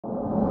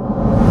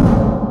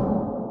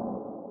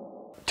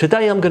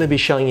Today I'm going to be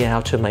showing you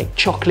how to make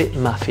chocolate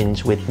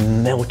muffins with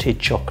melted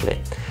chocolate.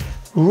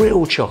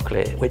 Real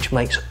chocolate, which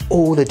makes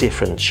all the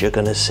difference you're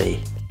going to see.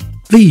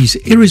 These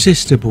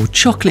irresistible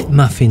chocolate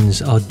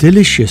muffins are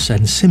delicious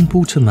and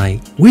simple to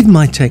make. With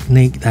my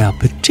technique, they are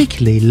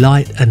particularly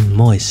light and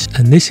moist,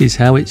 and this is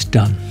how it's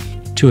done.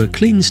 To a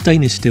clean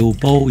stainless steel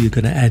bowl, you're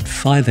going to add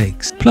 5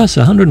 eggs, plus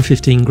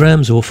 115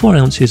 grams or 4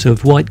 ounces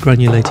of white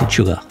granulated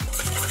sugar.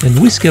 Then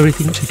whisk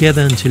everything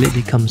together until it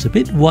becomes a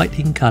bit white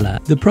in colour.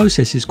 The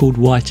process is called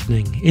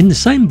whitening. In the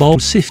same bowl,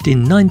 sift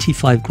in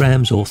 95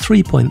 grams or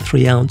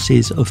 3.3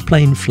 ounces of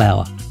plain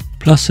flour,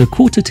 plus a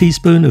 1/4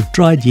 teaspoon of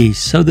dried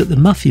yeast so that the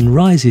muffin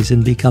rises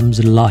and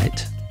becomes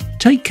light.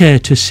 Take care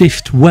to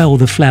sift well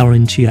the flour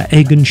into your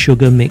egg and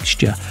sugar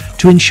mixture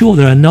to ensure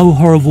there are no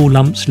horrible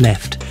lumps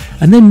left,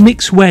 and then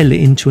mix well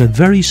into a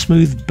very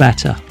smooth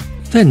batter.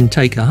 Then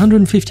take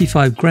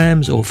 155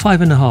 grams or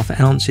 5.5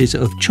 ounces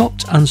of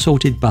chopped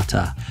unsalted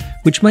butter,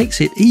 which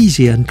makes it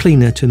easier and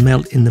cleaner to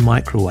melt in the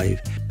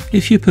microwave.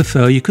 If you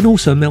prefer, you can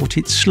also melt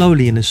it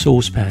slowly in a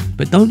saucepan,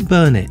 but don't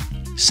burn it.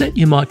 Set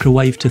your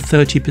microwave to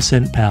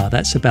 30% power,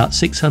 that's about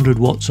 600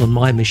 watts on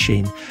my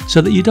machine,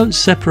 so that you don't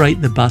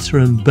separate the butter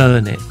and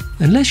burn it.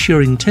 Unless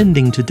you're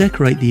intending to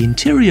decorate the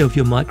interior of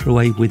your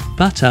microwave with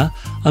butter,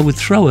 I would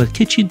throw a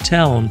kitchen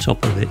towel on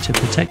top of it to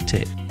protect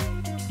it.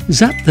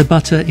 Zap the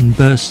butter in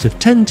bursts of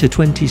 10 to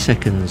 20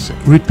 seconds.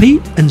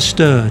 Repeat and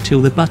stir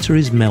till the butter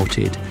is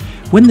melted.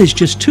 When there's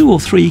just 2 or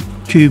 3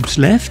 cubes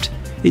left,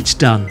 it's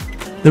done.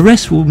 The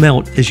rest will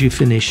melt as you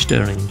finish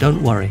stirring,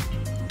 don't worry.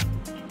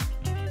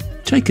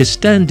 Take a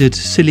standard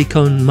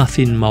silicone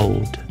muffin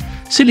mould.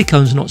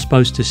 Silicone's not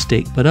supposed to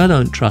stick, but I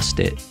don't trust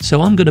it,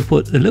 so I'm going to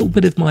put a little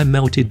bit of my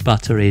melted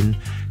butter in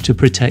to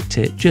protect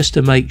it, just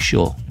to make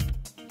sure.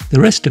 The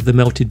rest of the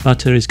melted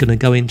butter is going to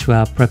go into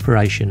our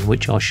preparation,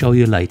 which I'll show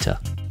you later.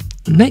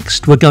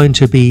 Next, we're going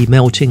to be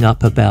melting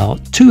up about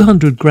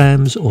 200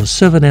 grams or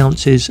 7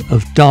 ounces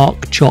of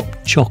dark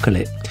chopped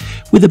chocolate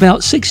with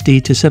about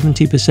 60 to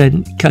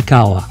 70%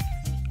 cacao.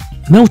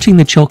 Melting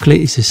the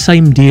chocolate is the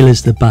same deal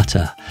as the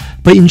butter,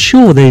 but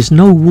ensure there is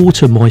no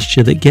water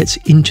moisture that gets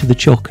into the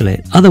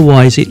chocolate,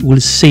 otherwise it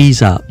will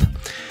seize up,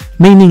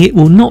 meaning it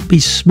will not be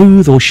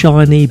smooth or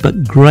shiny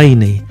but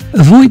grainy.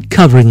 Avoid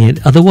covering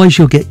it, otherwise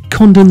you'll get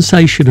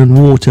condensation and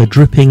water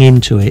dripping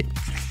into it.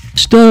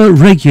 Stir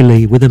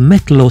regularly with a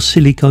metal or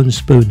silicone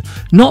spoon,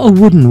 not a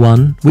wooden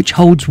one which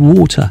holds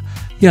water.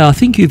 Yeah, I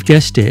think you've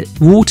guessed it.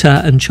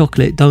 Water and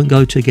chocolate don't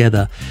go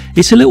together.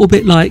 It's a little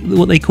bit like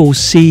what they call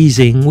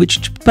seizing,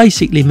 which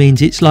basically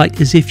means it's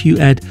like as if you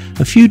add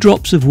a few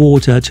drops of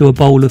water to a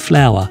bowl of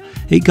flour.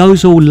 It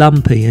goes all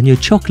lumpy and your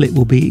chocolate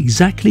will be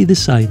exactly the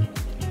same.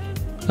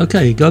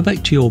 Okay, go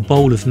back to your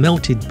bowl of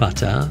melted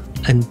butter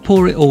and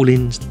pour it all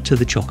into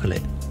the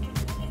chocolate.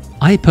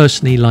 I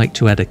personally like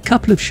to add a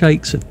couple of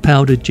shakes of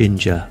powdered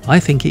ginger.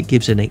 I think it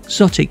gives an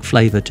exotic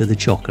flavour to the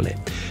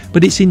chocolate,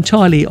 but it's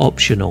entirely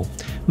optional.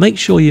 Make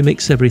sure you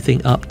mix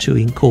everything up to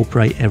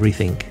incorporate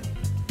everything.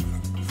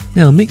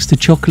 Now mix the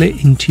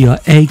chocolate into your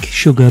egg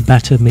sugar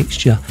batter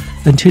mixture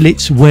until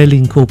it's well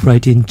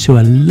incorporated into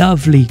a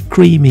lovely,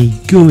 creamy,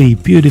 gooey,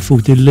 beautiful,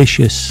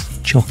 delicious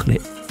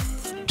chocolate.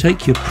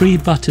 Take your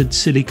pre-buttered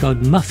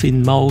silicone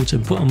muffin moulds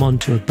and put them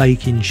onto a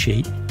baking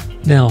sheet.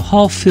 Now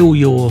half fill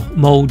your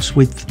moulds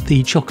with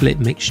the chocolate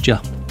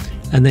mixture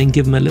and then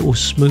give them a little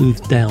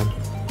smooth down.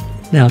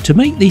 Now to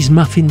make these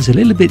muffins a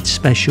little bit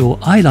special,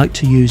 I like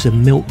to use a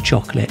milk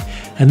chocolate,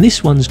 and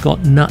this one's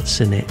got nuts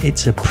in it.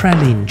 It's a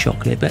praline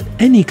chocolate, but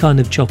any kind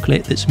of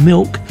chocolate that's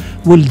milk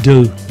will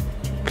do.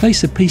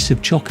 Place a piece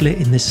of chocolate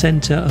in the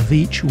centre of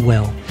each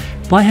well.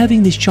 By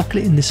having this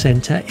chocolate in the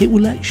centre, it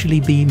will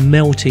actually be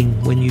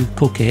melting when you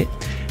cook it,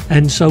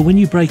 and so when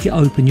you break it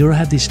open you'll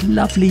have this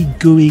lovely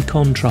gooey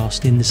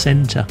contrast in the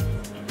centre.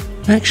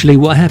 Actually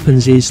what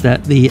happens is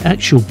that the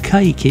actual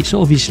cake, it's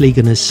obviously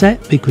going to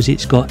set because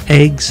it's got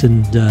eggs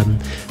and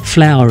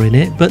flour in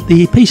it, but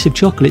the piece of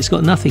chocolate's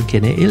got nothing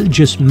in it. It'll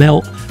just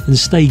melt and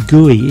stay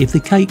gooey if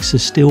the cakes are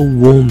still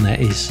warm, that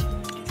is.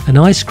 An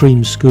ice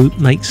cream scoop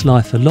makes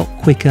life a lot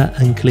quicker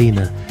and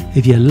cleaner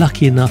if you're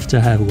lucky enough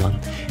to have one.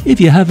 If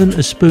you haven't,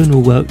 a spoon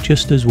will work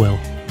just as well.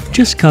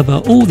 Just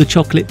cover all the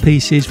chocolate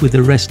pieces with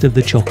the rest of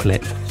the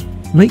chocolate.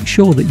 Make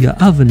sure that your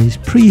oven is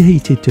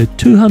preheated to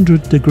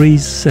 200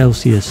 degrees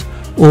Celsius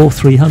or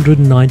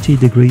 390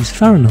 degrees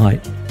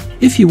Fahrenheit.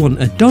 If you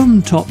want a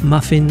dome top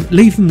muffin,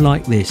 leave them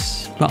like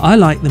this, but I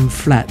like them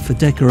flat for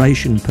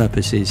decoration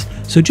purposes,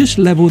 so just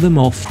level them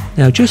off.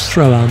 Now just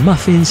throw our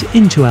muffins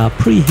into our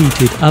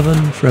preheated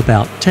oven for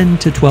about 10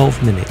 to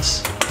 12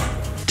 minutes.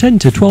 10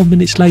 to 12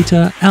 minutes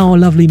later, our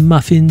lovely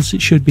muffins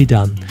should be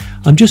done.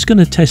 I'm just going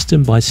to test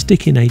them by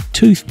sticking a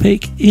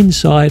toothpick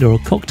inside or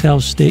a cocktail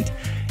stick.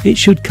 It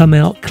should come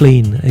out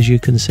clean, as you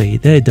can see.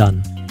 They're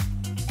done.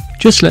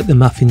 Just let the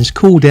muffins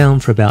cool down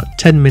for about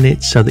 10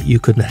 minutes so that you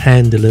can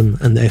handle them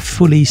and they're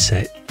fully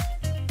set.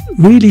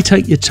 Really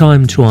take your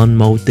time to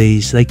unmould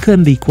these. They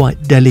can be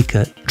quite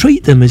delicate.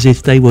 Treat them as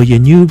if they were your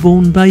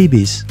newborn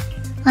babies.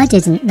 I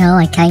didn't know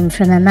I came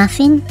from a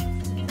muffin.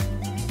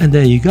 And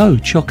there you go,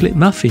 chocolate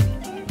muffin.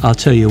 I'll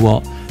tell you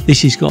what,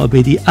 This has got to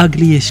be the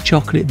ugliest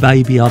chocolate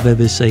baby I've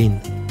ever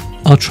seen.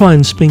 I'll try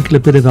and sprinkle a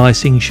bit of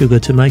icing sugar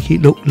to make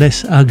it look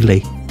less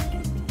ugly.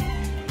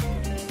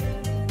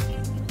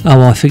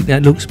 Oh, I think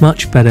that looks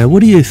much better. What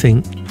do you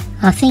think?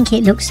 I think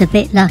it looks a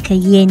bit like a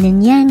yin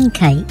and yang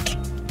cake.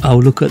 Oh,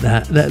 look at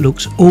that. That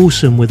looks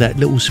awesome with that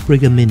little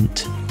sprig of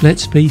mint.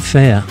 Let's be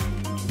fair.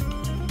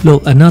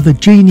 Look, another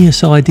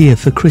genius idea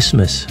for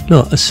Christmas.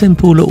 Look, a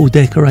simple little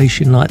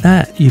decoration like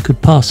that. You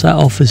could pass that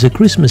off as a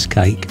Christmas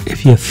cake.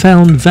 If you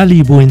found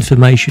valuable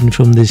information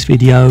from this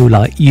video,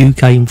 like you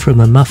came from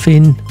a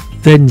muffin,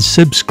 then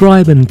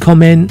subscribe and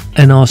comment,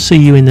 and I'll see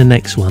you in the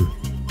next one.